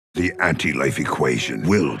The anti-life equation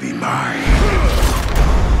will be mine.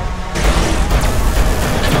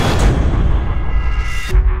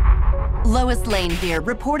 Lois Lane here,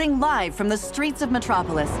 reporting live from the streets of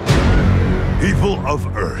Metropolis. People of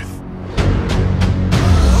Earth,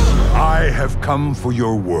 I have come for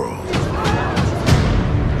your world.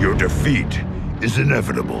 Your defeat is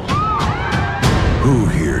inevitable. Who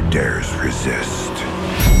here dares resist?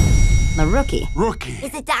 The rookie. Rookie.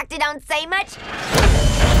 Is the doctor don't say much?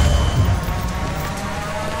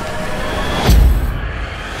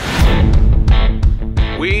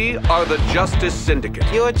 We are the Justice Syndicate.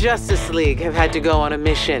 Your Justice League have had to go on a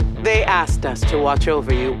mission. They asked us to watch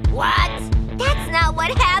over you. What? That's not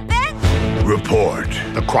what happened. Report.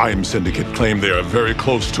 The crime syndicate claim they are very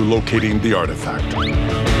close to locating the artifact.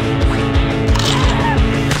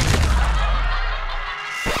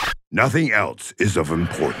 Nothing else is of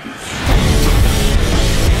importance.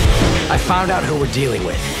 I found out who we're dealing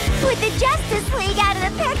with. With the Justice League out of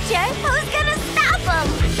the picture, who's gonna stop them?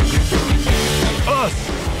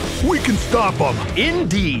 Us! We can stop them!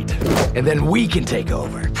 Indeed. And then we can take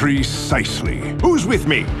over. Precisely. Who's with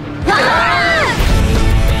me?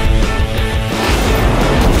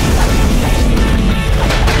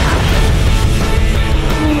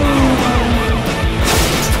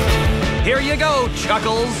 Here you go,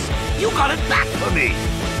 Chuckles. You got it back for me!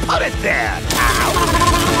 Put it there!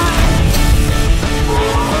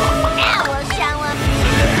 Now we'll show them.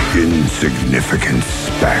 Insignificant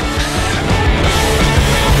specks.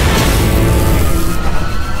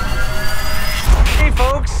 Hey,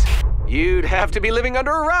 folks. You'd have to be living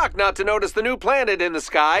under a rock not to notice the new planet in the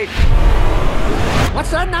sky. What's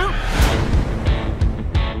that now?